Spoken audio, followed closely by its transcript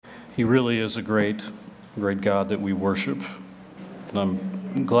He really is a great, great God that we worship. And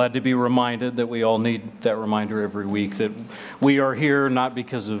I'm glad to be reminded that we all need that reminder every week that we are here not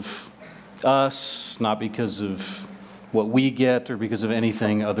because of us, not because of what we get or because of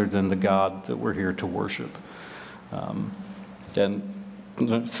anything other than the God that we're here to worship. And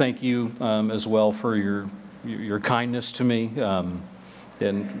thank you as well for your kindness to me.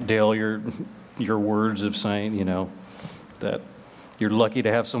 And Dale, your words of saying, that you're lucky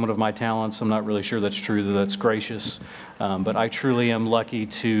to have someone of my talents. I'm not really sure that's true, that's gracious. But I truly am lucky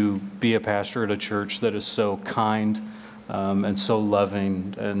to be a pastor at a church that is so kind and so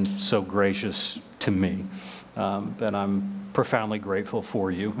loving and so gracious to me. And I'm profoundly grateful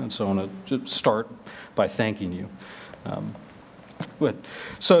for you. And so I want to start by thanking you.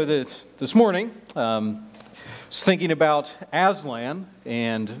 So this morning, I was thinking about Aslan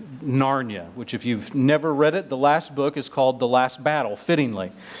and Narnia, which if you've never read it, the last book is called The Last Battle,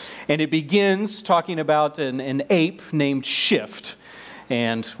 fittingly. And it begins talking about an ape named Shift,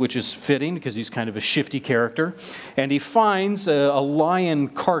 and which is fitting because he's kind of a shifty character. And he finds a lion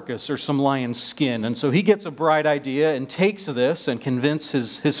carcass or some lion skin. And so he gets a bright idea and takes this and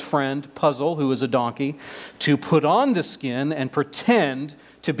convinces his friend Puzzle, who is a donkey, to put on the skin and pretend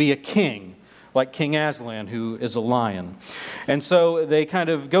to be a king, like King Aslan, who is a lion. And so they kind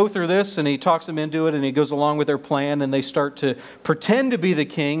of go through this, and he talks them into it, and he goes along with their plan, and they start to pretend to be the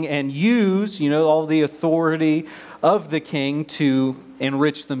king and use, all the authority of the king to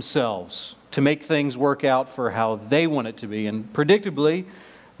enrich themselves, to make things work out for how they want it to be. And predictably,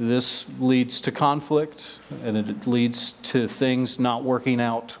 this leads to conflict, and it leads to things not working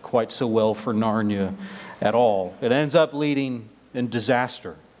out quite so well for Narnia at all. It ends up leading in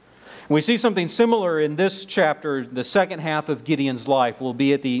disaster. We see something similar in this chapter, the second half of Gideon's life. We'll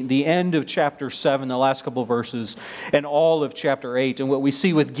be at the end of chapter 7, the last couple verses, and all of chapter 8. And what we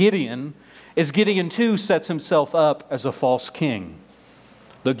see with Gideon is Gideon too sets himself up as a false king.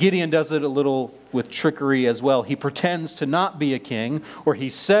 Though Gideon does it a little with trickery as well. He pretends to not be a king, or he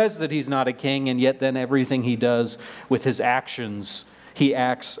says that he's not a king, and yet then everything he does with his actions, he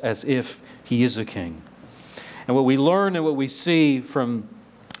acts as if he is a king. And what we learn and what we see from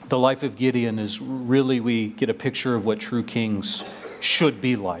the life of Gideon is really we get a picture of what true kings should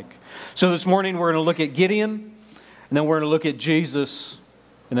be like. So this morning we're going to look at Gideon, and then we're going to look at Jesus,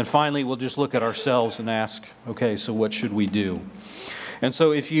 and then finally we'll just look at ourselves and ask, okay, so what should we do? And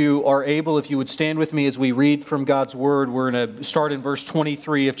so if you are able, if you would stand with me as we read from God's Word, we're going to start in verse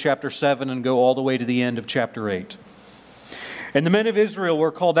 23 of chapter 7 and go all the way to the end of chapter 8. And the men of Israel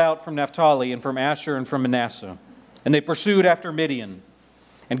were called out from Naphtali and from Asher and from Manasseh, and they pursued after Midian.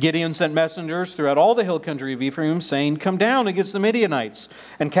 And Gideon sent messengers throughout all the hill country of Ephraim, saying, "Come down against the Midianites,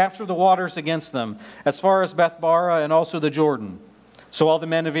 and capture the waters against them, as far as Bethbara and also the Jordan." So all the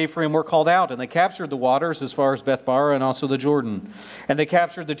men of Ephraim were called out, and they captured the waters as far as Bethbara and also the Jordan. And they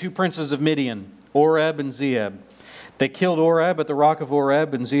captured the two princes of Midian, Oreb and Zeeb. They killed Oreb at the rock of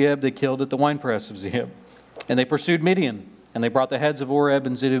Oreb, and Zeeb they killed at the winepress of Zeeb. And they pursued Midian, and they brought the heads of Oreb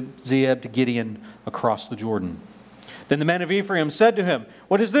and Zeeb to Gideon across the Jordan. Then the men of Ephraim said to him,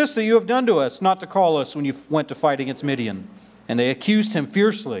 "What is this that you have done to us, not to call us when you went to fight against Midian?" And they accused him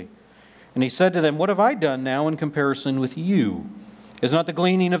fiercely. And he said to them, "What have I done now in comparison with you? Is not the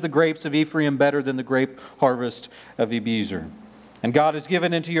gleaning of the grapes of Ephraim better than the grape harvest of Ebezer? And God has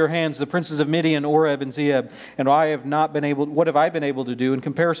given into your hands the princes of Midian, Oreb and Zeeb, and what have I been able to do in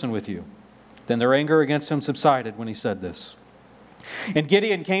comparison with you?" Then their anger against him subsided when he said this. And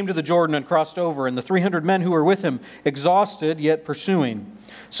Gideon came to the Jordan and crossed over, and the 300 men who were with him, exhausted yet pursuing.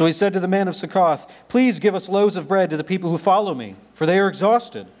 So he said to the men of Succoth, "Please give us loaves of bread to the people who follow me, for they are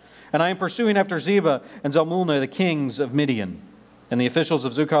exhausted. And I am pursuing after Zebah and Zalmunna, the kings of Midian." And the officials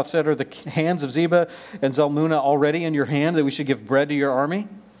of Succoth said, "Are the hands of Zebah and Zalmunna already in your hand, that we should give bread to your army?"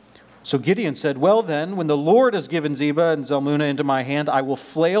 So Gideon said, "Well then, when the Lord has given Zebah and Zalmunna into my hand, I will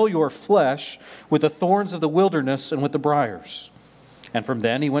flail your flesh with the thorns of the wilderness and with the briars." And from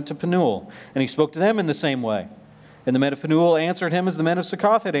then he went to Penuel, and he spoke to them in the same way. And the men of Penuel answered him as the men of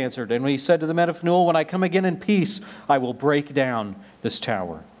Succoth had answered. And he said to the men of Penuel, "When I come again in peace, I will break down this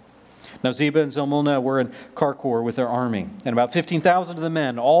tower." Now Zebah and Zalmunna were in Karkor with their army, and about 15,000 of the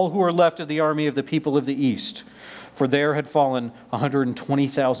men, all who were left of the army of the people of the east. For there had fallen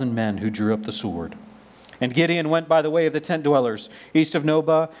 120,000 men who drew up the sword. And Gideon went by the way of the tent dwellers, east of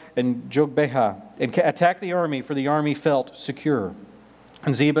Nobah and Jogbehah, and attacked the army, for the army felt secure.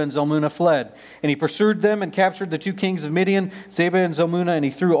 And Zebah and Zalmunna fled, and he pursued them and captured the two kings of Midian, Zebah and Zalmunna, and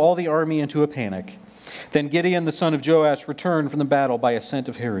he threw all the army into a panic. Then Gideon the son of Joash returned from the battle by ascent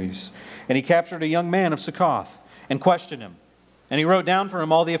of Heres, and he captured a young man of Succoth and questioned him. And he wrote down for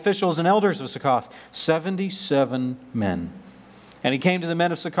him all the officials and elders of Succoth, 77 men. And he came to the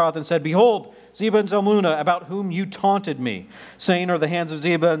men of Succoth and said, Behold, Zebah and Zalmunna, about whom you taunted me, saying, Are the hands of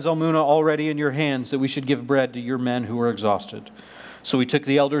Zebah and Zalmunna already in your hands, that we should give bread to your men who are exhausted? So he took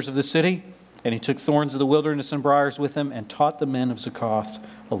the elders of the city, and he took thorns of the wilderness and briars with him, and taught the men of Succoth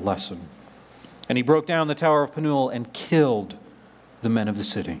a lesson. And he broke down the tower of Penuel and killed the men of the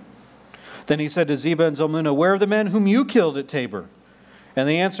city. Then he said to Zebah and Zalmunna, Where are the men whom you killed at Tabor? And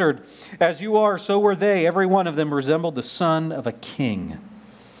they answered, As you are, so were they. Every one of them resembled the son of a king.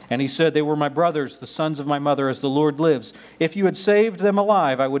 And he said, They were my brothers, the sons of my mother, as the Lord lives. If you had saved them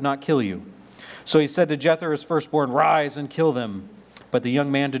alive, I would not kill you. So he said to Jether, his firstborn, Rise and kill them. But the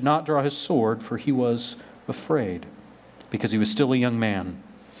young man did not draw his sword, for he was afraid, because he was still a young man.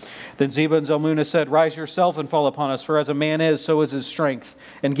 Then Zebah and Zalmunna said, Rise yourself and fall upon us, for as a man is, so is his strength.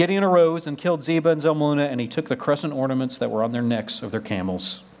 And Gideon arose and killed Zebah and Zalmunna, and he took the crescent ornaments that were on their necks of their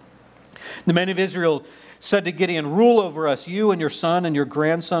camels. The men of Israel said to Gideon, Rule over us, you and your son and your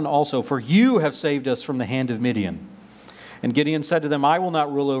grandson also, for you have saved us from the hand of Midian. And Gideon said to them, I will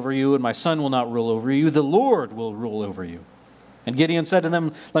not rule over you, and my son will not rule over you. The Lord will rule over you. And Gideon said to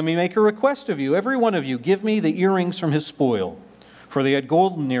them, Let me make a request of you. Every one of you, give me the earrings from his spoil. For they had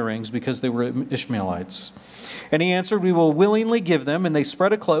golden earrings because they were Ishmaelites. And he answered, We will willingly give them. And they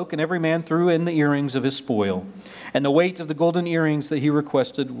spread a cloak, and every man threw in the earrings of his spoil. And the weight of the golden earrings that he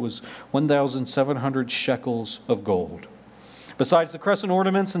requested was 1,700 shekels of gold. Besides the crescent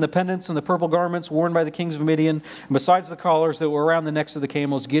ornaments and the pendants and the purple garments worn by the kings of Midian, and besides the collars that were around the necks of the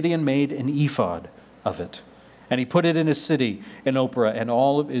camels, Gideon made an ephod of it. And he put it in his city in Ophrah, and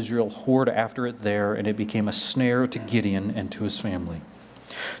all of Israel whored after it there, and it became a snare to Gideon and to his family.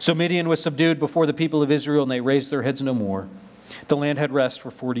 So Midian was subdued before the people of Israel, and they raised their heads no more. The land had rest for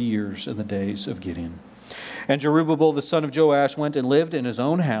 40 years in the days of Gideon. And Jerubbaal the son of Joash went and lived in his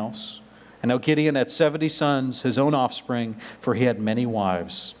own house. And now Gideon had 70 sons, his own offspring, for he had many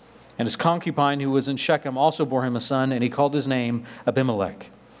wives. And his concubine who was in Shechem also bore him a son, and he called his name Abimelech.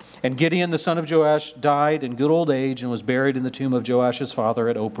 And Gideon, the son of Joash, died in good old age and was buried in the tomb of Joash his father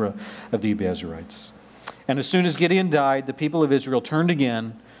at Ophrah of the Abiezrites. And as soon as Gideon died, the people of Israel turned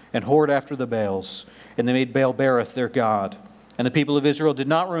again and whored after the Baals, and they made Baal-berith their god. And the people of Israel did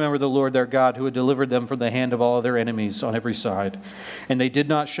not remember the Lord their God, who had delivered them from the hand of all of their enemies on every side. And they did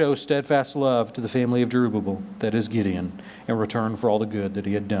not show steadfast love to the family of Jerubbaal, that is Gideon, in return for all the good that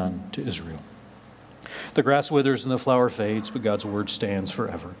he had done to Israel. The grass withers and the flower fades, but God's word stands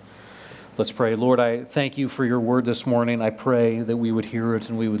forever. Let's pray. Lord, I thank you for your word this morning. I pray that we would hear it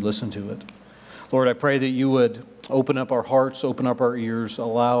and we would listen to it. Lord, I pray that you would open up our hearts, open up our ears,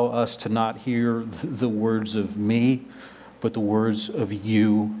 allow us to not hear the words of me, but the words of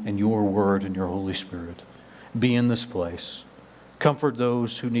you and your word and your Holy Spirit. Be in this place. Comfort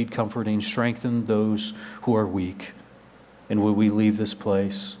those who need comforting. Strengthen those who are weak. And will we leave this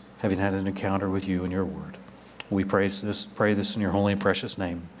place having had an encounter with you and your word? We pray this in your holy and precious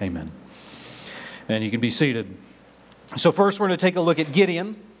name. Amen. And you can be seated. So first we're going to take a look at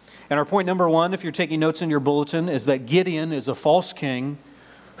Gideon. And our point number one, if you're taking notes in your bulletin, is that Gideon is a false king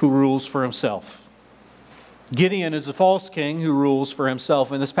who rules for himself. Gideon is a false king who rules for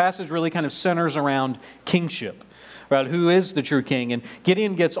himself. And this passage really kind of centers around kingship, about who is the true king. And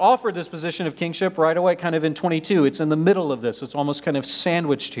Gideon gets offered this position of kingship right away, kind of in 22. It's in the middle of this. It's almost kind of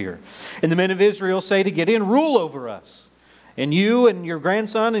sandwiched here. And the men of Israel say to Gideon, Rule over us. And you and your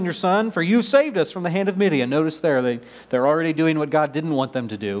grandson and your son, for you saved us from the hand of Midian. Notice there, they're already doing what God didn't want them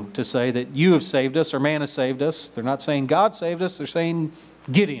to do, to say that you have saved us or man has saved us. They're not saying God saved us, they're saying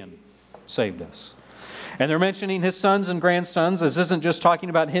Gideon saved us. And they're mentioning his sons and grandsons. This isn't just talking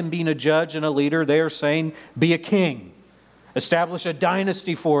about him being a judge and a leader. They are saying, be a king. Establish a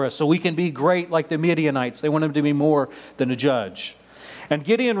dynasty for us so we can be great like the Midianites. They want him to be more than a judge. And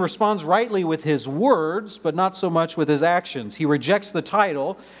Gideon responds rightly with his words, but not so much with his actions. He rejects the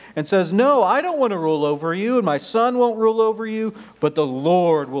title and says, No, I don't want to rule over you, and my son won't rule over you, but the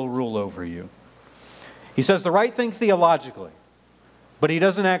Lord will rule over you. He says the right thing theologically, but he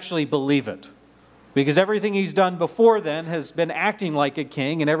doesn't actually believe it. Because everything he's done before then has been acting like a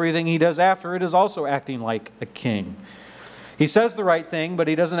king, and everything he does after it is also acting like a king. He says the right thing, but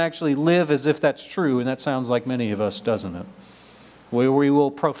he doesn't actually live as if that's true, and that sounds like many of us, doesn't it? We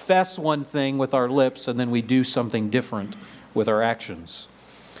will profess one thing with our lips, and then we do something different with our actions.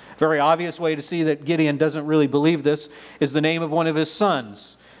 A very obvious way to see that Gideon doesn't really believe this is the name of one of his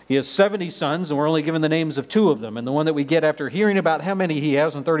sons. He has 70 sons, and we're only given the names of 2 of them. And the one that we get after hearing about how many he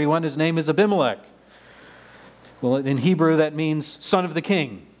has in 31, his name is Abimelech. Well, in Hebrew, that means son of the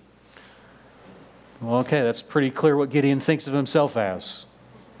king. Well, okay, that's pretty clear what Gideon thinks of himself as.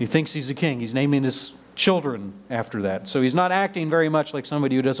 He thinks he's a king. He's naming his children after that. So he's not acting very much like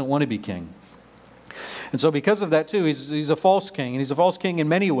somebody who doesn't want to be king. And so because of that too, he's a false king. And he's a false king in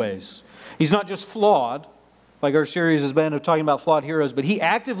many ways. He's not just flawed, like our series has been of talking about flawed heroes, but he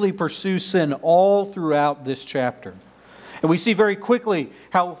actively pursues sin all throughout this chapter. And we see very quickly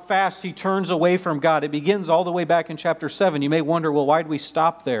how fast he turns away from God. It begins all the way back in chapter 7. You may wonder, well, why did we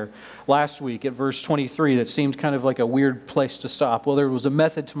stop there last week at verse 23? That seemed kind of like a weird place to stop. Well, there was a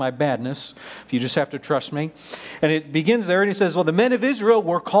method to my madness, if you just have to trust me. And it begins there, and he says, well, the men of Israel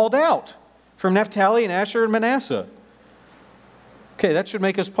were called out from Naphtali and Asher and Manasseh. Okay, that should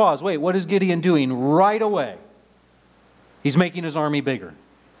make us pause. Wait, what is Gideon doing right away? He's making his army bigger.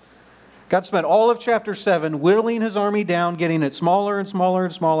 God spent all of chapter 7 whittling his army down, getting it smaller and smaller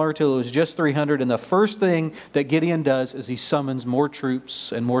and smaller until it was just 300. And the first thing that Gideon does is he summons more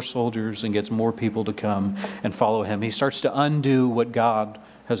troops and more soldiers and gets more people to come and follow him. He starts to undo what God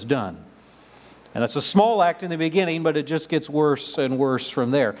has done. And that's a small act in the beginning, but it just gets worse and worse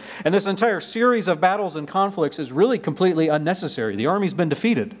from there. And this entire series of battles and conflicts is really completely unnecessary. The army's been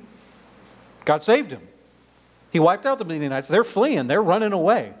defeated. God saved him. He wiped out the Midianites. They're fleeing. They're running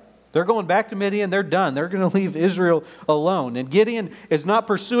away. They're going back to Midian. They're done. They're going to leave Israel alone. And Gideon is not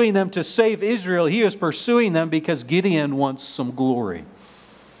pursuing them to save Israel. He is pursuing them because Gideon wants some glory.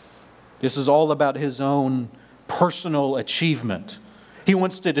 This is all about his own personal achievement. He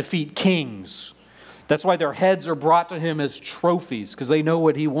wants to defeat kings. That's why their heads are brought to him as trophies, because they know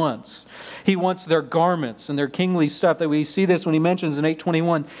what he wants. He wants their garments and their kingly stuff. That we see this when he mentions in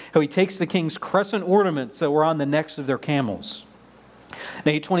 8:21 how he takes the king's crescent ornaments that were on the necks of their camels.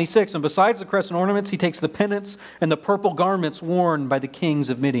 In 8:26, and besides the crescent ornaments, he takes the pennants and the purple garments worn by the kings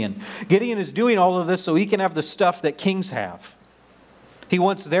of Midian. Gideon is doing all of this so he can have the stuff that kings have. He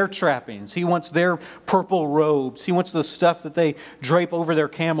wants their trappings. He wants their purple robes. He wants the stuff that they drape over their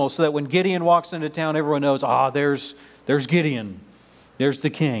camels so that when Gideon walks into town, everyone knows, there's Gideon. There's the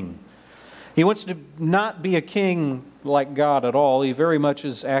king. He wants to not be a king like God at all. He very much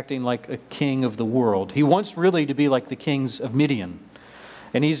is acting like a king of the world. He wants really to be like the kings of Midian.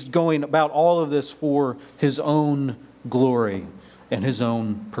 And he's going about all of this for his own glory and his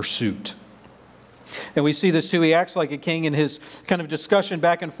own pursuit. And we see this too. He acts like a king in his kind of discussion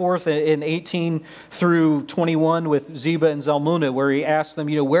back and forth in 18 through 21 with Zeba and Zalmunna, where he asks them,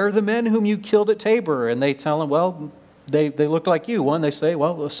 where are the men whom you killed at Tabor? And they tell him, well, they look like you. One, they say,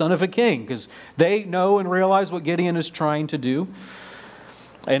 well, the son of a king, because they know and realize what Gideon is trying to do.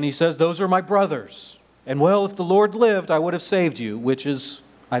 And he says, those are my brothers. And well, if the Lord lived, I would have saved you, which is,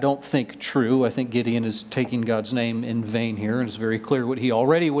 I don't think, true. I think Gideon is taking God's name in vain here. And it's very clear what he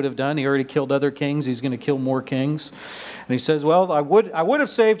already would have done. He already killed other kings. He's going to kill more kings. And he says, well, I would have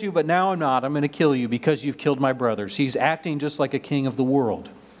saved you, but now I'm not. I'm going to kill you because you've killed my brothers. He's acting just like a king of the world.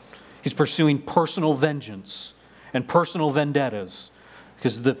 He's pursuing personal vengeance and personal vendettas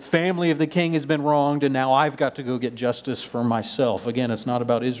because the family of the king has been wronged and now I've got to go get justice for myself. Again, it's not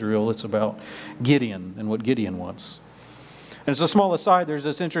about Israel. It's about Gideon and what Gideon wants. And as a small aside, there's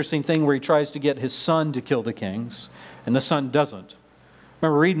this interesting thing where he tries to get his son to kill the kings, and the son doesn't. I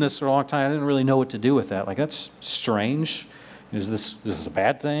remember reading this for a long time. I didn't really know what to do with that. Like, that's strange. Is this a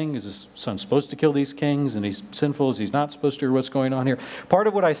bad thing? Is his son supposed to kill these kings, and he's sinful? Is he not supposed to? Or what's going on here? Part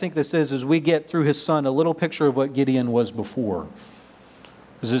of what I think this is we get through his son a little picture of what Gideon was before.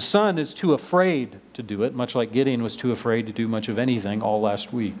 Because his son is too afraid to do it, much like Gideon was too afraid to do much of anything all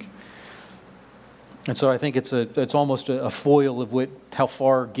last week. And so I think it's almost a foil of how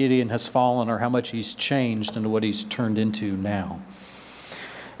far Gideon has fallen or how much he's changed into what he's turned into now.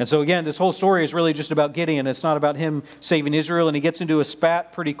 And so again, this whole story is really just about Gideon. It's not about him saving Israel. And he gets into a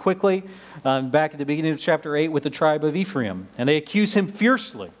spat pretty quickly back at the beginning of chapter 8 with the tribe of Ephraim. And they accuse him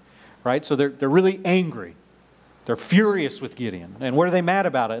fiercely, right? So they're really angry. They're furious with Gideon. And what are they mad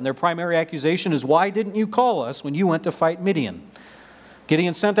about it? And their primary accusation is, why didn't you call us when you went to fight Midian?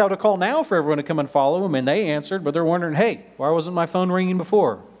 Gideon sent out a call now for everyone to come and follow him, and they answered, but they're wondering, hey, why wasn't my phone ringing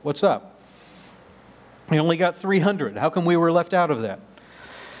before? What's up? He only got 300. How come we were left out of that?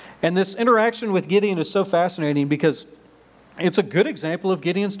 And this interaction with Gideon is so fascinating because it's a good example of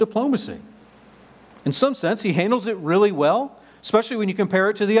Gideon's diplomacy. In some sense, he handles it really well, especially when you compare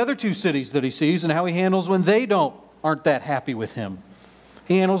it to the other two cities that he sees and how he handles when they aren't that happy with him.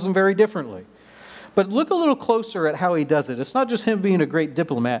 He handles them very differently. But look a little closer at how he does it. It's not just him being a great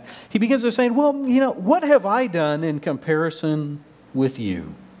diplomat. He begins by saying, well, what have I done in comparison with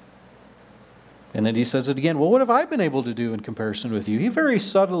you? And then he says it again, well, what have I been able to do in comparison with you? He very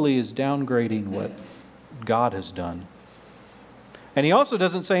subtly is downgrading what God has done. And he also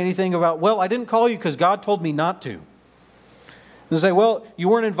doesn't say anything about, well, I didn't call you because God told me not to. And say, well, you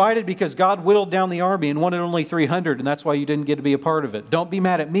weren't invited because God whittled down the army and wanted only 300, and that's why you didn't get to be a part of it. Don't be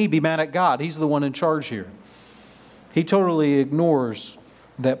mad at me, be mad at God. He's the one in charge here. He totally ignores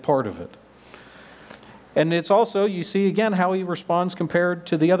that part of it. And it's also, you see again how he responds compared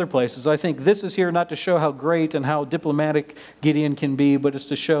to the other places. I think this is here not to show how great and how diplomatic Gideon can be, but it's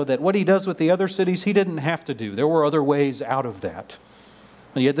to show that what he does with the other cities, he didn't have to do. There were other ways out of that.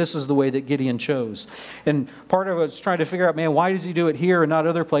 And yet this is the way that Gideon chose. And part of it's trying to figure out, man, why does he do it here and not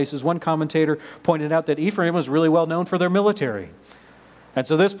other places? One commentator pointed out that Ephraim was really well known for their military. And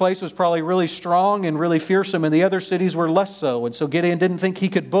so this place was probably really strong and really fearsome, and the other cities were less so. And so Gideon didn't think he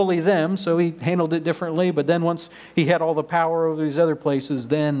could bully them, so he handled it differently. But then once he had all the power over these other places,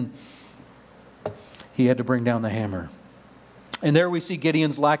 then he had to bring down the hammer. And there we see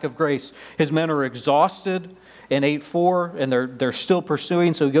Gideon's lack of grace. His men are exhausted in 8:4, and they're still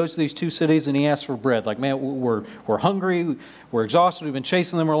pursuing. So he goes to these two cities and he asks for bread. Like, man, we're hungry, we're exhausted, we've been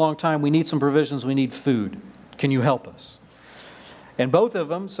chasing them for a long time. We need some provisions, we need food. Can you help us? And both of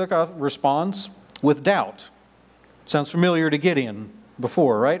them, Sukkoth responds with doubt. Sounds familiar to Gideon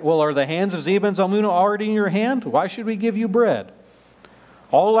before, right? Well, are the hands of Zebah and Zalmunna already in your hand? Why should we give you bread?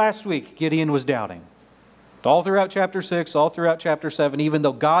 All last week, Gideon was doubting. All throughout chapter 6, all throughout chapter 7, even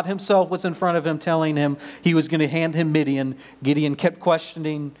though God himself was in front of him telling him he was going to hand him Midian, Gideon kept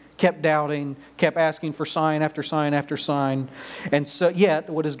questioning, kept doubting, kept asking for sign after sign after sign. And so, yet,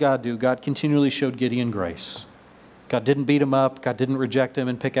 what does God do? God continually showed Gideon grace. God didn't beat him up. God didn't reject him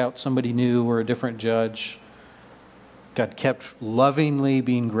and pick out somebody new or a different judge. God kept lovingly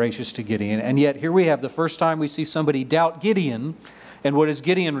being gracious to Gideon. And yet, here we have the first time we see somebody doubt Gideon. And what does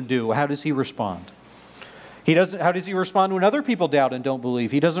Gideon do? How does he respond? How does he respond when other people doubt and don't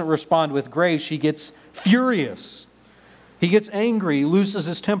believe? He doesn't respond with grace. He gets furious. He gets angry, he loses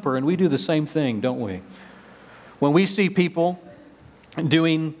his temper, and we do the same thing, don't we? When we see people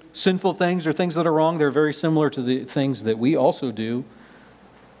doing sinful things or things that are wrong, they're very similar to the things that we also do,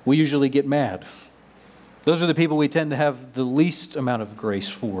 we usually get mad. Those are the people we tend to have the least amount of grace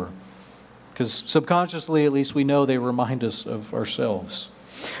for, because subconsciously, at least, we know they remind us of ourselves.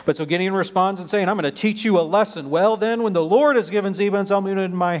 But so Gideon responds and saying, I'm going to teach you a lesson. Well then, when the Lord has given Zebah and Zalmunna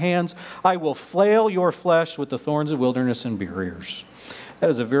in my hands, I will flail your flesh with the thorns of wilderness and barriers.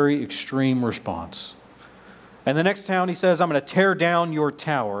 That is a very extreme response. And the next town he says, I'm going to tear down your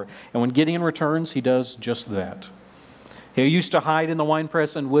tower. And when Gideon returns, he does just that. He used to hide in the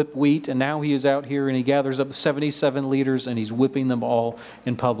winepress and whip wheat, and now he is out here and he gathers up 77 leaders and he's whipping them all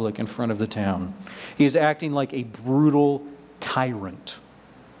in public in front of the town. He is acting like a brutal tyrant.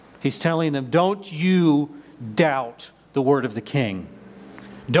 He's telling them, don't you doubt the word of the king.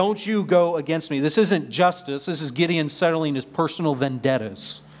 Don't you go against me. This isn't justice. This is Gideon settling his personal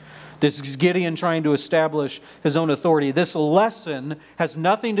vendettas. This is Gideon trying to establish his own authority. This lesson has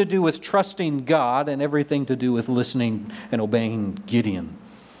nothing to do with trusting God and everything to do with listening and obeying Gideon.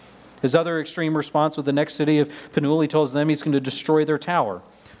 His other extreme response with the next city of Penuel, he tells them he's going to destroy their tower.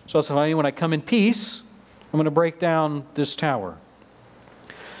 So it's funny, when I come in peace, I'm going to break down this tower.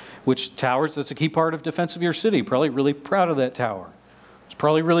 Which towers, that's a key part of defense of your city. Probably really proud of that tower. It's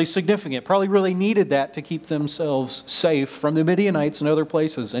probably really significant. Probably really needed that to keep themselves safe from the Midianites and other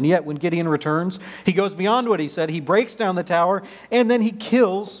places. And yet when Gideon returns, he goes beyond what he said. He breaks down the tower and then he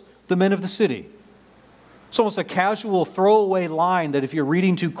kills the men of the city. It's almost a casual throwaway line that if you're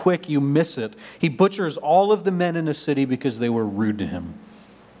reading too quick, you miss it. He butchers all of the men in the city because they were rude to him.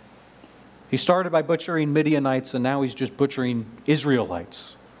 He started by butchering Midianites and now he's just butchering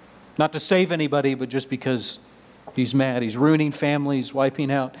Israelites. Not to save anybody, but just because he's mad. He's ruining families,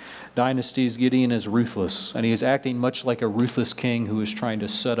 wiping out dynasties. Gideon is ruthless, and he is acting much like a ruthless king who is trying to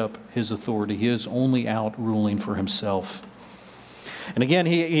set up his authority. He is only out ruling for himself. And again,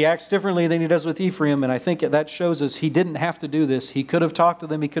 he acts differently than he does with Ephraim, and I think that shows us he didn't have to do this. He could have talked to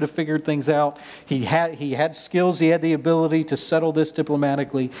them. He could have figured things out. He had skills. He had the ability to settle this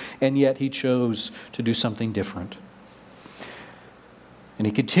diplomatically, and yet he chose to do something different. And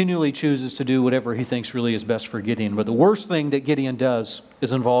he continually chooses to do whatever he thinks really is best for Gideon. But the worst thing that Gideon does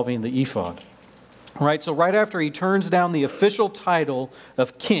is involving the ephod. Right? So right after he turns down the official title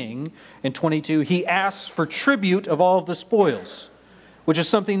of king in 22, he asks for tribute of all of the spoils, which is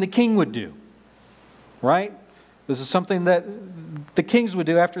something the king would do. Right? This is something that the kings would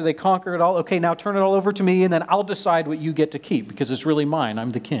do after they conquer it all. Okay, now turn it all over to me and then I'll decide what you get to keep because it's really mine.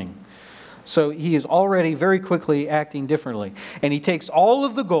 I'm the king. So he is already very quickly acting differently. And he takes all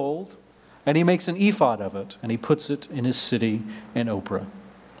of the gold and he makes an ephod of it and he puts it in his city in Ophrah.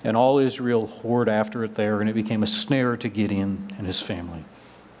 And all Israel whored after it there, and it became a snare to Gideon and his family.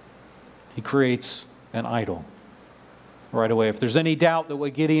 He creates an idol right away. If there's any doubt that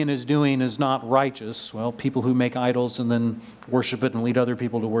what Gideon is doing is not righteous, well, people who make idols and then worship it and lead other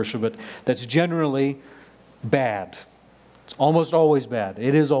people to worship it, that's generally bad. It's almost always bad.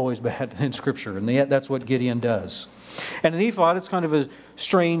 It is always bad in Scripture, and yet that's what Gideon does. And an ephod, it's kind of a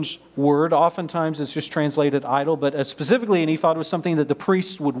strange word. Oftentimes it's just translated idol, but specifically an ephod was something that the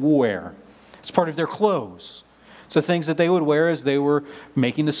priests would wear. It's part of their clothes. So things that they would wear as they were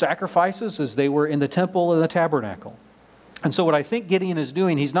making the sacrifices, as they were in the temple and the tabernacle. And so what I think Gideon is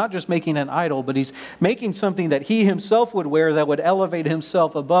doing, he's not just making an idol, but he's making something that he himself would wear that would elevate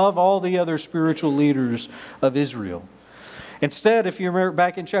himself above all the other spiritual leaders of Israel. Instead, if you remember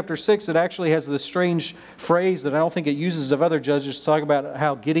back in chapter 6, it actually has this strange phrase that I don't think it uses of other judges to talk about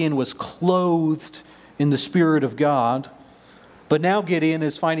how Gideon was clothed in the Spirit of God. But now Gideon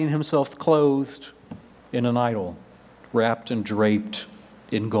is finding himself clothed in an idol, wrapped and draped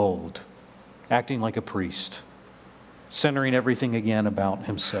in gold, acting like a priest, centering everything again about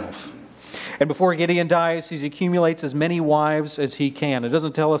himself. And before Gideon dies, he accumulates as many wives as he can. It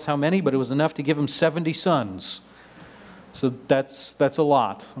doesn't tell us how many, but it was enough to give him 70 sons. So that's a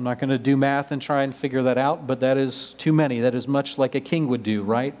lot. I'm not going to do math and try and figure that out, but that is too many. That is much like a king would do,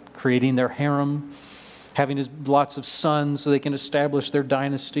 right? Creating their harem, having lots of sons so they can establish their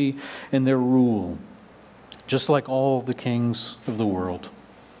dynasty and their rule, just like all the kings of the world.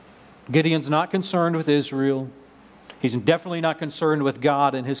 Gideon's not concerned with Israel. He's definitely not concerned with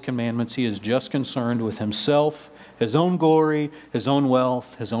God and His commandments. He is just concerned with himself, his own glory, his own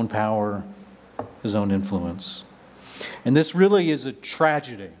wealth, his own power, his own influence. And this really is a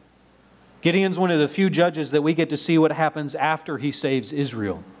tragedy. Gideon's one of the few judges that we get to see what happens after he saves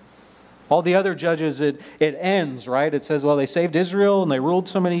Israel. All the other judges, it ends, right? It says, well, they saved Israel and they ruled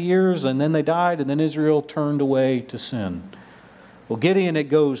so many years and then they died and then Israel turned away to sin. Well, Gideon, it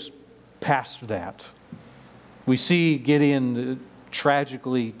goes past that. We see Gideon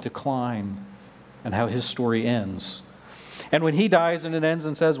tragically decline and how his story ends. And when he dies and it ends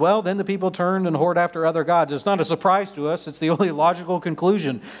and says, well, then the people turned and whored after other gods. It's not a surprise to us. It's the only logical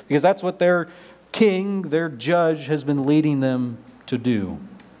conclusion because that's what their king, their judge, has been leading them to do.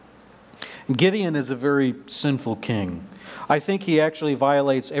 And Gideon is a very sinful king. I think he actually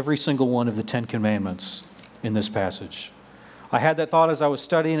violates every single one of the 10 Commandments in this passage. I had that thought as I was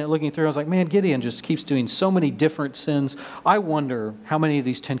studying it, looking through. I was like, man, Gideon just keeps doing so many different sins. I wonder how many of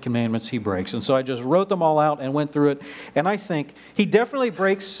these 10 Commandments he breaks. And so I just wrote them all out and went through it. And I think he definitely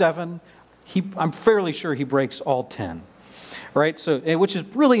breaks 7. I'm fairly sure he breaks all 10. Right? So, which is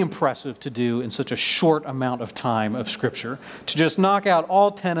really impressive to do in such a short amount of time of Scripture. To just knock out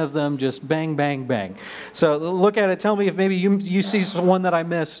all 10 of them, just bang, bang, bang. So look at it. Tell me if maybe you see one that I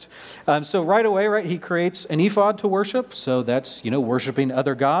missed. So right away, right, he creates an ephod to worship. So that's, worshiping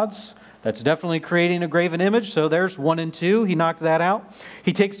other gods. That's definitely creating a graven image. So there's 1 and 2. He knocked that out.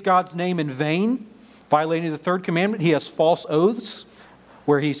 He takes God's name in vain, violating the 3rd commandment. He has false oaths,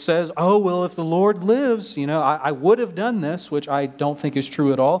 where he says, oh, well, if the Lord lives, I would have done this, which I don't think is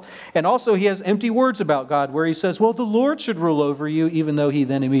true at all. And also he has empty words about God, where he says, well, the Lord should rule over you, even though he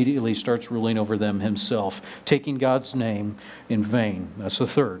then immediately starts ruling over them himself, taking God's name in vain. That's the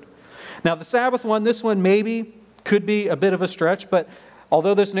 3rd. Now, the Sabbath one, this one maybe could be a bit of a stretch, but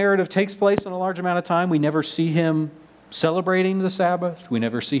although this narrative takes place in a large amount of time, we never see him celebrating the Sabbath. We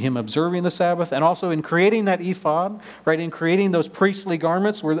never see him observing the Sabbath. And also in creating that ephod, right, in creating those priestly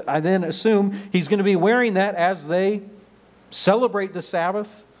garments, where I then assume he's going to be wearing that as they celebrate the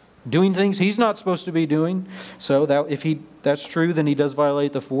Sabbath, doing things he's not supposed to be doing. So that if that's true, then he does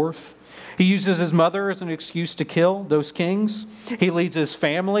violate the 4th. He uses his mother as an excuse to kill those kings. He leads his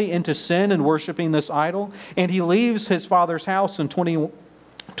family into sin and worshiping this idol. And he leaves his father's house in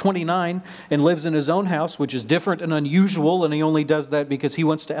 29 and lives in his own house, which is different and unusual, and he only does that because he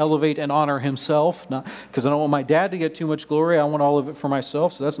wants to elevate and honor himself, not because I don't want my dad to get too much glory. I want all of it for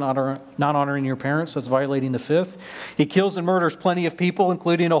myself, so that's not honoring your parents. That's violating the 5th. He kills and murders plenty of people,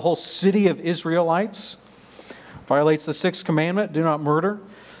 including a whole city of Israelites. Violates the 6th commandment, do not murder.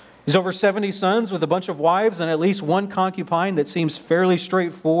 He's over 70 sons with a bunch of wives and at least 1 concubine that seems fairly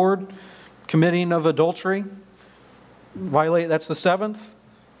straightforward, committing of adultery. That's the 7th.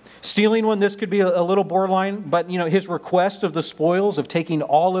 Stealing one, this could be a little borderline, but his request of the spoils, of taking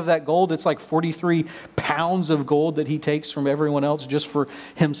all of that gold, it's like 43 pounds of gold that he takes from everyone else just for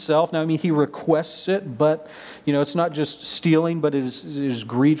himself. Now, he requests it, but it's not just stealing, but it is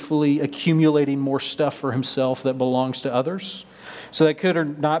greedfully accumulating more stuff for himself that belongs to others. So that could or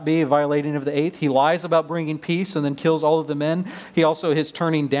not be a violating of the eighth. He lies about bringing peace and then kills all of the men. He also, his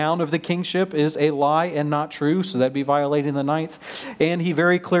turning down of the kingship is a lie and not true. So that'd be violating the ninth. And he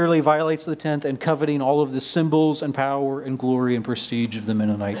very clearly violates the 10th and coveting all of the symbols and power and glory and prestige of the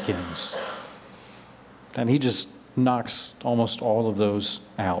Mennonite kings. And he just knocks almost all of those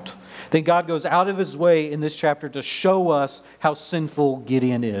out. Then God goes out of his way in this chapter to show us how sinful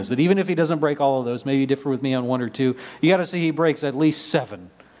Gideon is. That even if he doesn't break all of those, maybe you differ with me on one or two, you got to see he breaks at least 7.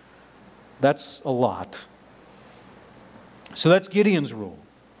 That's a lot. So that's Gideon's rule.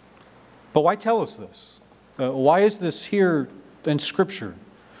 But why tell us this? Why is this here in Scripture?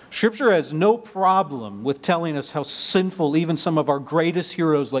 Scripture has no problem with telling us how sinful even some of our greatest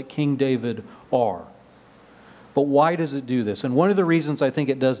heroes like King David are. But why does it do this? And one of the reasons I think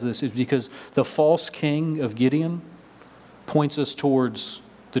it does this is because the false king of Gideon points us towards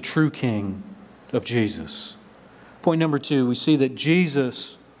the true king of Jesus. Point number 2, we see that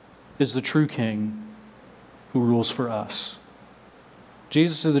Jesus is the true king who rules for us.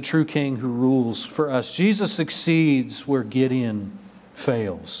 Jesus is the true king who rules for us. Jesus succeeds where Gideon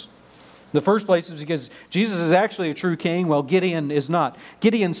fails. The first place is because Jesus is actually a true king, while Gideon is not.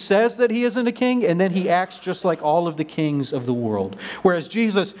 Gideon says that he isn't a king, and then he acts just like all of the kings of the world. Whereas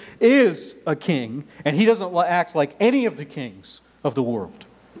Jesus is a king, and he doesn't act like any of the kings of the world.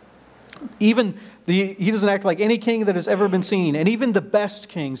 He doesn't act like any king that has ever been seen. And even the best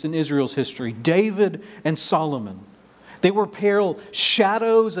kings in Israel's history, David and Solomon, they were pale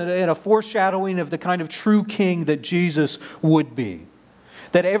shadows and a foreshadowing of the kind of true king that Jesus would be.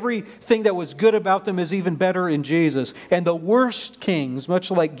 That everything that was good about them is even better in Jesus. And the worst kings, much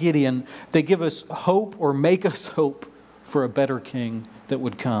like Gideon, they give us hope or make us hope for a better king that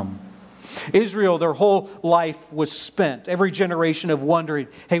would come. Israel, their whole life was spent, every generation of wondering,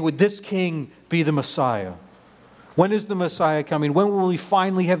 hey, would this king be the Messiah? When is the Messiah coming? When will we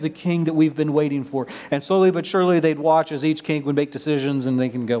finally have the king that we've been waiting for? And slowly but surely they'd watch as each king would make decisions and they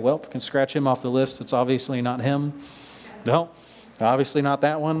can go, well, can scratch him off the list. It's obviously not him. No. Obviously not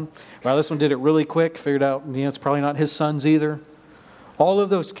that one. Well, this one did it really quick. Figured out, it's probably not his sons either. All of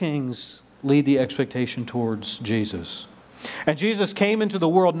those kings lead the expectation towards Jesus. And Jesus came into the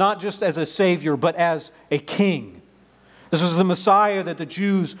world not just as a Savior, but as a king. This was the Messiah that the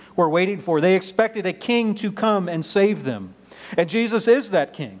Jews were waiting for. They expected a king to come and save them. And Jesus is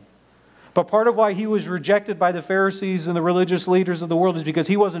that king. But part of why he was rejected by the Pharisees and the religious leaders of the world is because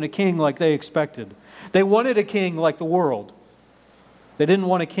he wasn't a king like they expected. They wanted a king like the world. They didn't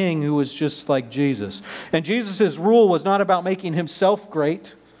want a king who was just like Jesus. And Jesus' rule was not about making himself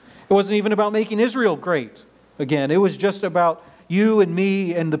great. It wasn't even about making Israel great. Again, it was just about you and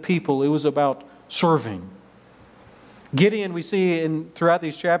me and the people. It was about serving. Gideon, we see throughout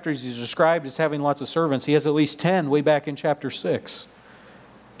these chapters, he's described as having lots of servants. He has at least 10 way back in chapter 6.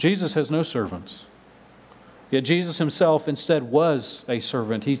 Jesus has no servants. Yet Jesus himself instead was a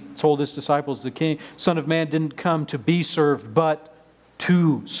servant. He told his disciples, the Son of Man didn't come to be served, but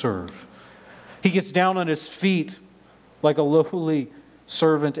to serve. He gets down on his feet like a lowly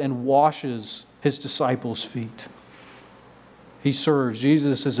servant and washes his disciples' feet. He serves.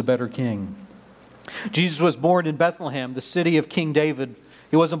 Jesus is a better king. Jesus was born in Bethlehem, the city of King David.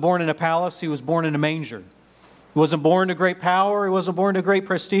 He wasn't born in a palace. He was born in a manger. He wasn't born to great power. He wasn't born to great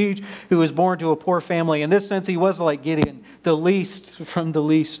prestige. He was born to a poor family. In this sense, he was like Gideon, the least from the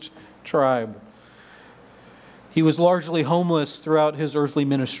least tribe. He was largely homeless throughout his earthly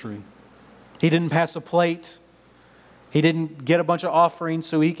ministry. He didn't pass a plate. He didn't get a bunch of offerings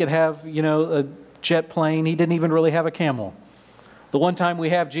so he could have, a jet plane. He didn't even really have a camel. The one time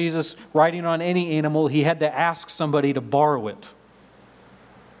we have Jesus riding on any animal, he had to ask somebody to borrow it.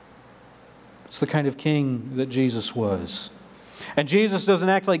 It's the kind of king that Jesus was. And Jesus doesn't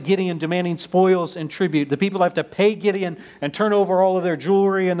act like Gideon demanding spoils and tribute. The people have to pay Gideon and turn over all of their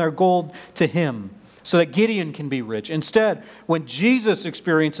jewelry and their gold to him so that Gideon can be rich. Instead, when Jesus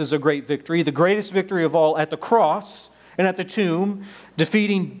experiences a great victory, the greatest victory of all at the cross and at the tomb,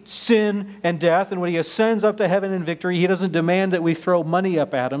 defeating sin and death, and when he ascends up to heaven in victory, he doesn't demand that we throw money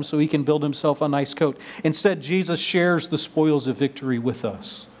up at him so he can build himself a nice coat. Instead, Jesus shares the spoils of victory with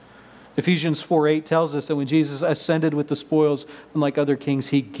us. Ephesians 4:8 tells us that when Jesus ascended with the spoils, unlike other kings,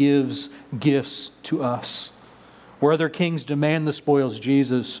 he gives gifts to us. Where other kings demand the spoils,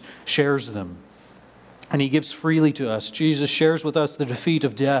 Jesus shares them. And he gives freely to us. Jesus shares with us the defeat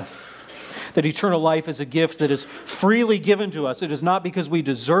of death. That eternal life is a gift that is freely given to us. It is not because we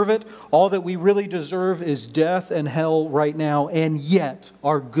deserve it. All that we really deserve is death and hell right now. And yet,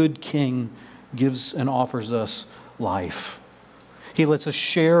 our good King gives and offers us life. He lets us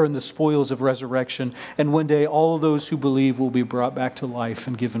share in the spoils of resurrection, and one day all of those who believe will be brought back to life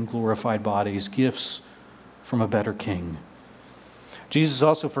and given glorified bodies, gifts from a better king. Jesus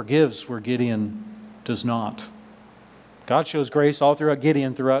also forgives where Gideon does not. God shows grace all throughout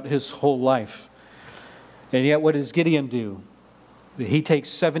Gideon, throughout his whole life. And yet what does Gideon do? He takes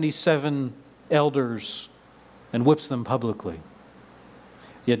 77 elders and whips them publicly.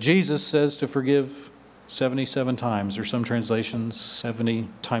 Yet Jesus says to forgive 77 times, or some translations, 70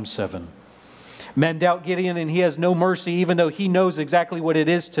 times 7. Men doubt Gideon, and he has no mercy, even though he knows exactly what it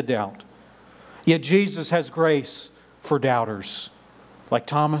is to doubt. Yet Jesus has grace for doubters, like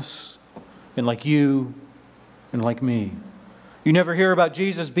Thomas, and like you, and like me. You never hear about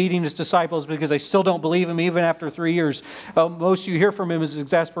Jesus beating his disciples because they still don't believe him even after 3 years. Most you hear from him is his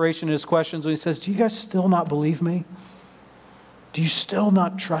exasperation and his questions when he says, do you guys still not believe me? Do you still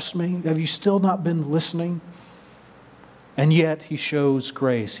not trust me? Have you still not been listening? And yet he shows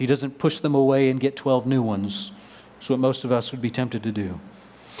grace. He doesn't push them away and get 12 new ones. That's what most of us would be tempted to do.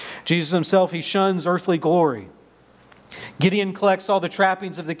 Jesus himself, he shuns earthly glory. Gideon collects all the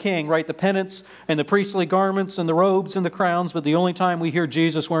trappings of the king, right? The penance and the priestly garments and the robes and the crowns, but the only time we hear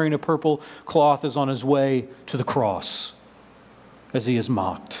Jesus wearing a purple cloth is on his way to the cross as he is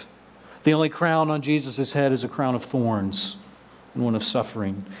mocked. The only crown on Jesus' head is a crown of thorns and one of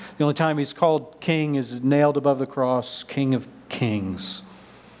suffering. The only time he's called king is nailed above the cross, King of Kings.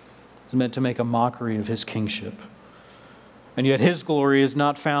 It's meant to make a mockery of his kingship. And yet his glory is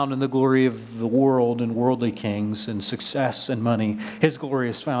not found in the glory of the world and worldly kings and success and money. His glory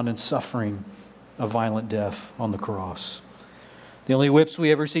is found in suffering a violent death on the cross. The only whips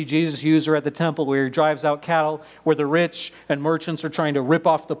we ever see Jesus use are at the temple where he drives out cattle, where the rich and merchants are trying to rip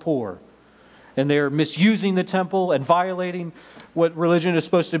off the poor. And they're misusing the temple and violating what religion is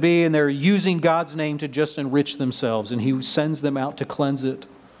supposed to be, and they're using God's name to just enrich themselves. And he sends them out to cleanse it.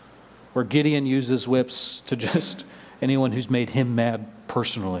 Where Gideon uses whips to just anyone who's made him mad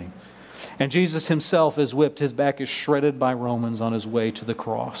personally. And Jesus himself is whipped. His back is shredded by Romans on his way to the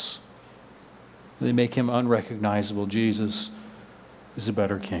cross. They make him unrecognizable. Jesus is a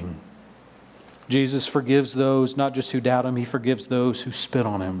better king. Jesus forgives those not just who doubt him, he forgives those who spit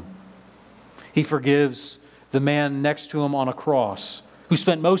on him. He forgives the man next to him on a cross who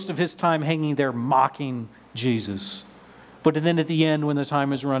spent most of his time hanging there mocking Jesus. But then at the end, when the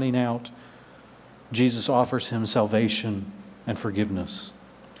time is running out, Jesus offers him salvation and forgiveness.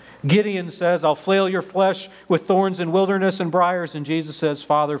 Gideon says, I'll flail your flesh with thorns and wilderness and briars. And Jesus says,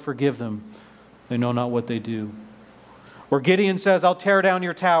 Father, forgive them. They know not what they do. Or Gideon says, I'll tear down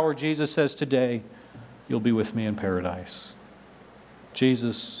your tower. Jesus says, today you'll be with me in paradise.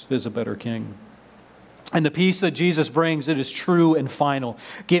 Jesus is a better king. And the peace that Jesus brings, it is true and final.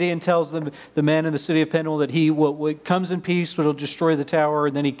 Gideon tells the men in the city of Penuel that he comes in peace, but he'll destroy the tower,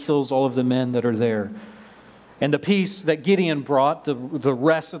 and then he kills all of the men that are there. And the peace that Gideon brought, the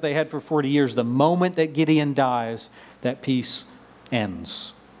rest that they had for 40 years, the moment that Gideon dies, that peace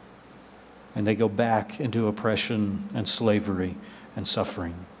ends. And they go back into oppression and slavery and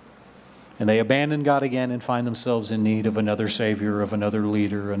suffering. And they abandon God again and find themselves in need of another Savior, of another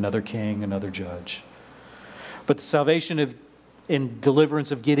leader, another king, another judge. But the salvation and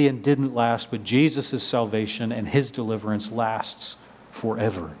deliverance of Gideon didn't last, but Jesus' salvation and his deliverance lasts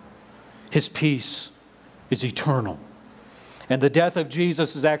forever. His peace is eternal. And the death of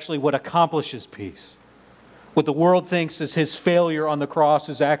Jesus is actually what accomplishes peace. What the world thinks is his failure on the cross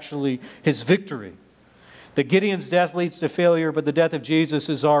is actually his victory. That Gideon's death leads to failure, but the death of Jesus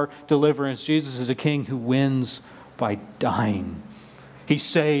is our deliverance. Jesus is a king who wins by dying. He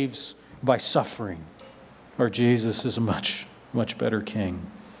saves by suffering. Our Jesus is a much, much better king.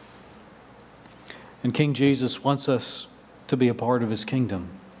 And King Jesus wants us to be a part of his kingdom.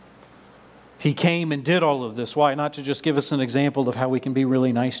 He came and did all of this. Why? Not to just give us an example of how we can be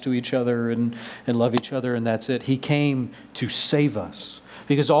really nice to each other and love each other and that's it. He came to save us.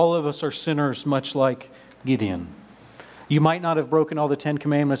 Because all of us are sinners, much like Gideon. You might not have broken all the 10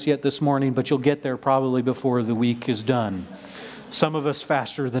 commandments yet this morning, but you'll get there probably before the week is done. Some of us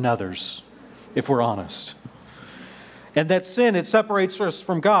faster than others, if we're honest. And that sin, it separates us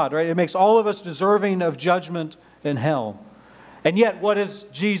from God, right? It makes all of us deserving of judgment in hell. And yet, what does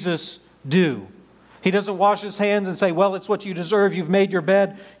Jesus do? He doesn't wash his hands and say, well, it's what you deserve. You've made your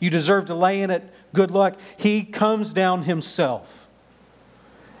bed. You deserve to lay in it. Good luck. He comes down himself.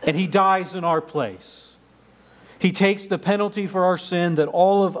 And he dies in our place. He takes the penalty for our sin that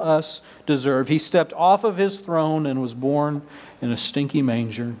all of us deserve. He stepped off of his throne and was born in a stinky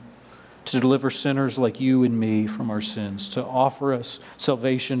manger to deliver sinners like you and me from our sins, to offer us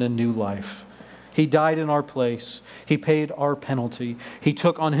salvation and new life. He died in our place. He paid our penalty. He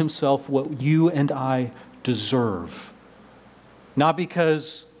took on himself what you and I deserve. Not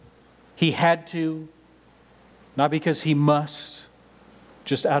because he had to, not because he must,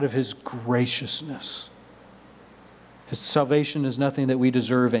 just out of his graciousness. His salvation is nothing that we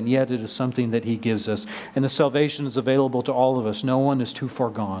deserve, and yet it is something that he gives us. And the salvation is available to all of us. No one is too far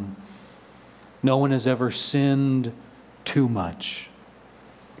gone. No one has ever sinned too much.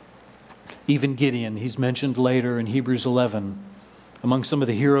 Even Gideon, he's mentioned later in Hebrews 11, among some of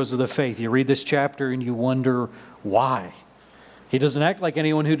the heroes of the faith. You read this chapter and you wonder why. He doesn't act like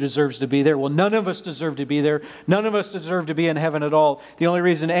anyone who deserves to be there. Well, none of us deserve to be there. None of us deserve to be in heaven at all. The only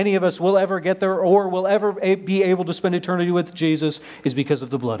reason any of us will ever get there or will ever be able to spend eternity with Jesus is because of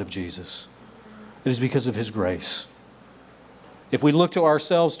the blood of Jesus. It is because of his grace. If we look to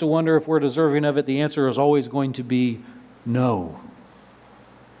ourselves to wonder if we're deserving of it, the answer is always going to be no.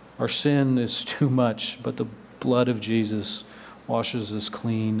 Our sin is too much, but the blood of Jesus washes us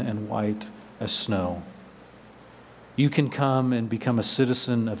clean and white as snow. You can come and become a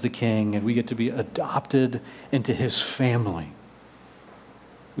citizen of the King, and we get to be adopted into his family.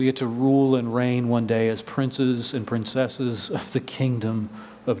 We get to rule and reign one day as princes and princesses of the kingdom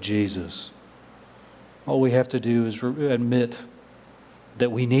of Jesus. All we have to do is admit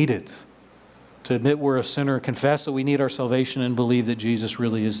that we need it. To admit we're a sinner, confess that we need our salvation, and believe that Jesus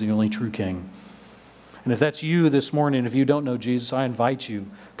really is the only true King. And if that's you this morning, if you don't know Jesus, I invite you,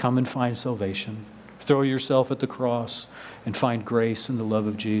 come and find salvation. Throw yourself at the cross and find grace in the love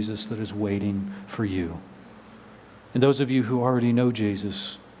of Jesus that is waiting for you. And those of you who already know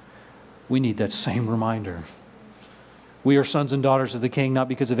Jesus, we need that same reminder. We are sons and daughters of the King, not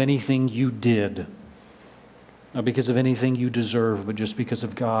because of anything you did, not because of anything you deserve, but just because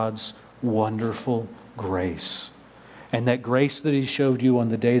of God's wonderful grace. And that grace that he showed you on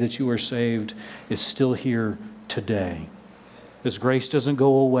the day that you were saved is still here today. This grace doesn't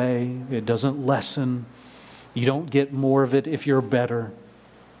go away. It doesn't lessen. You don't get more of it if you're better.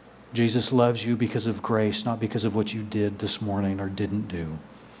 Jesus loves you because of grace, not because of what you did this morning or didn't do.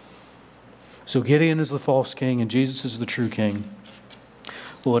 So Gideon is the false king and Jesus is the true king.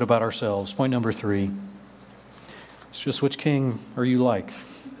 Well, what about ourselves? Point number 3. It's just, which king are you like?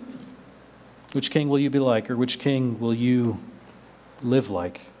 Which king will you be like, or which king will you live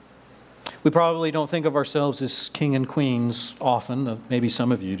like? We probably don't think of ourselves as king and queens often. Maybe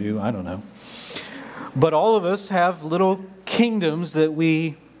some of you do. I don't know. But all of us have little kingdoms that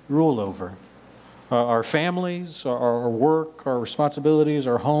we rule over. Our families, our work, our responsibilities,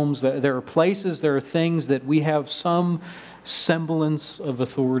 our homes. There are places, there are things that we have some semblance of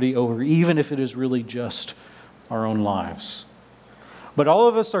authority over, even if it is really just our own lives. But all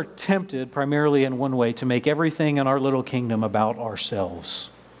of us are tempted, primarily in one way, to make everything in our little kingdom about ourselves.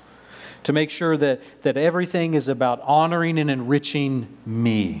 To make sure that everything is about honoring and enriching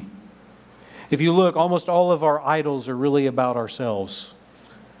me. If you look, almost all of our idols are really about ourselves.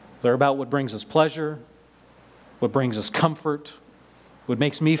 They're about what brings us pleasure, what brings us comfort, what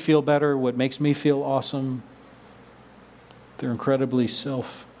makes me feel better, what makes me feel awesome. They're incredibly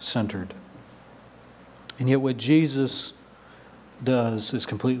self-centered. And yet what Jesus does is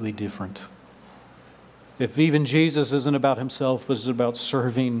completely different. If even Jesus isn't about himself, but is about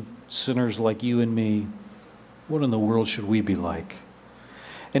serving sinners like you and me, what in the world should we be like?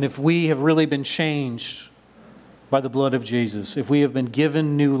 And if we have really been changed by the blood of Jesus, if we have been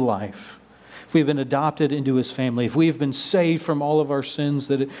given new life, if we've been adopted into his family, if we have been saved from all of our sins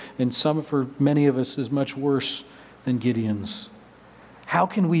that, and some for many of us, is much worse than Gideon's, how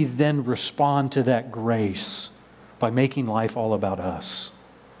can we then respond to that grace by making life all about us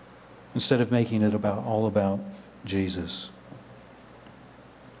instead of making it all about Jesus?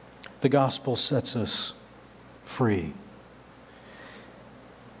 The gospel sets us free.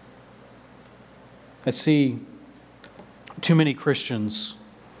 I see too many Christians,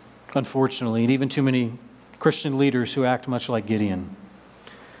 unfortunately, and even too many Christian leaders who act much like Gideon,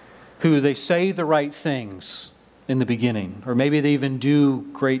 who they say the right things in the beginning, or maybe they even do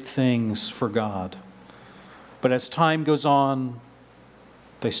great things for God. But as time goes on,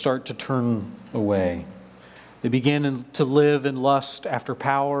 they start to turn away. They begin to live in lust after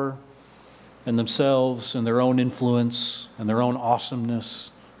power and themselves and their own influence and their own awesomeness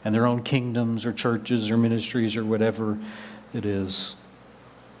and their own kingdoms or churches or ministries or whatever it is.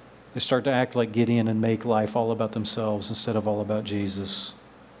 They start to act like Gideon and make life all about themselves instead of all about Jesus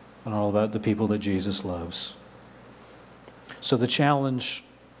and all about the people that Jesus loves. So the challenge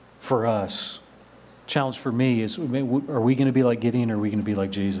for us, challenge for me is, are we going to be like Gideon or are we going to be like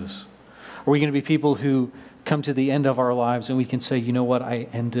Jesus? Are we going to be people who come to the end of our lives and we can say, you know what, I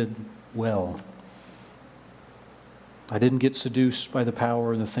ended well. I didn't get seduced by the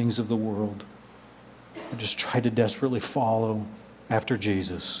power and the things of the world. I just tried to desperately follow after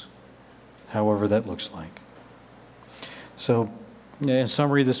Jesus, however that looks like. So, in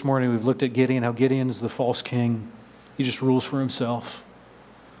summary this morning, we've looked at Gideon, how Gideon is the false king. He just rules for himself.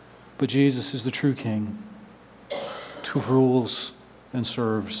 But Jesus is the true king who rules and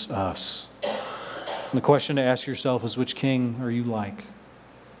serves us. And the question to ask yourself is, which king are you like?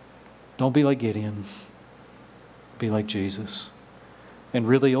 Don't be like Gideon. Be like Jesus. And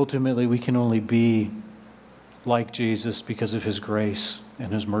really, ultimately, we can only be like Jesus because of his grace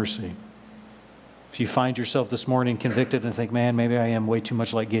and his mercy. If you find yourself this morning convicted and think, man, maybe I am way too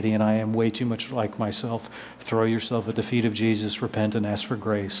much like Gideon, I am way too much like myself, throw yourself at the feet of Jesus, repent and ask for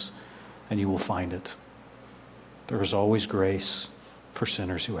grace, and you will find it. There is always grace for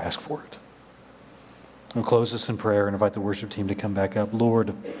sinners who ask for it. I'll close this in prayer and invite the worship team to come back up.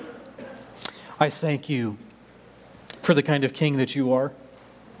 Lord, I thank you for the kind of king that you are.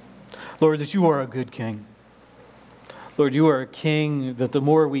 Lord, that you are a good king. Lord, you are a king that the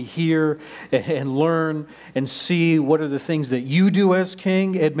more we hear and learn and see what are the things that you do as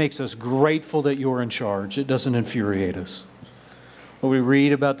king, it makes us grateful that you're in charge. It doesn't infuriate us. When we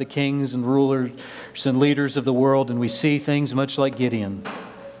read about the kings and rulers and leaders of the world and we see things much like Gideon,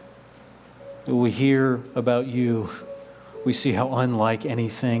 when we hear about you, we see how unlike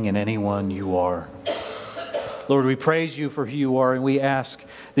anything and anyone you are. Lord, we praise you for who you are, and we ask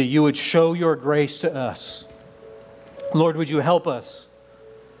that you would show your grace to us. Lord, would you help us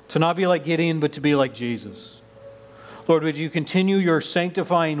to not be like Gideon, but to be like Jesus? Lord, would you continue your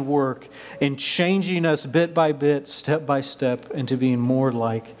sanctifying work in changing us bit by bit, step by step, into being more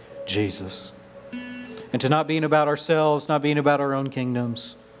like Jesus? And to not being about ourselves, not being about our own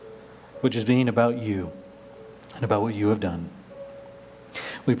kingdoms, but just being about you and about what you have done.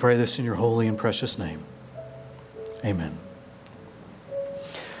 We pray this in your holy and precious name. Amen.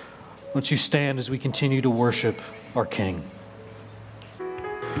 Won't you stand as we continue to worship our King?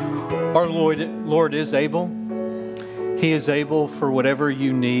 Our Lord is able. He is able for whatever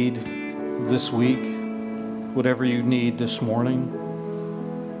you need this week, whatever you need this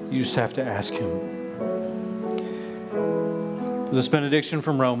morning. You just have to ask Him. This benediction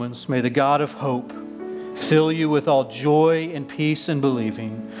from Romans, may the God of hope fill you with all joy and peace in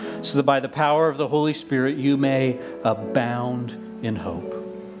believing, so that by the power of the Holy Spirit you may abound in hope.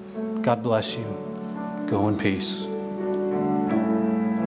 God bless you. Go in peace.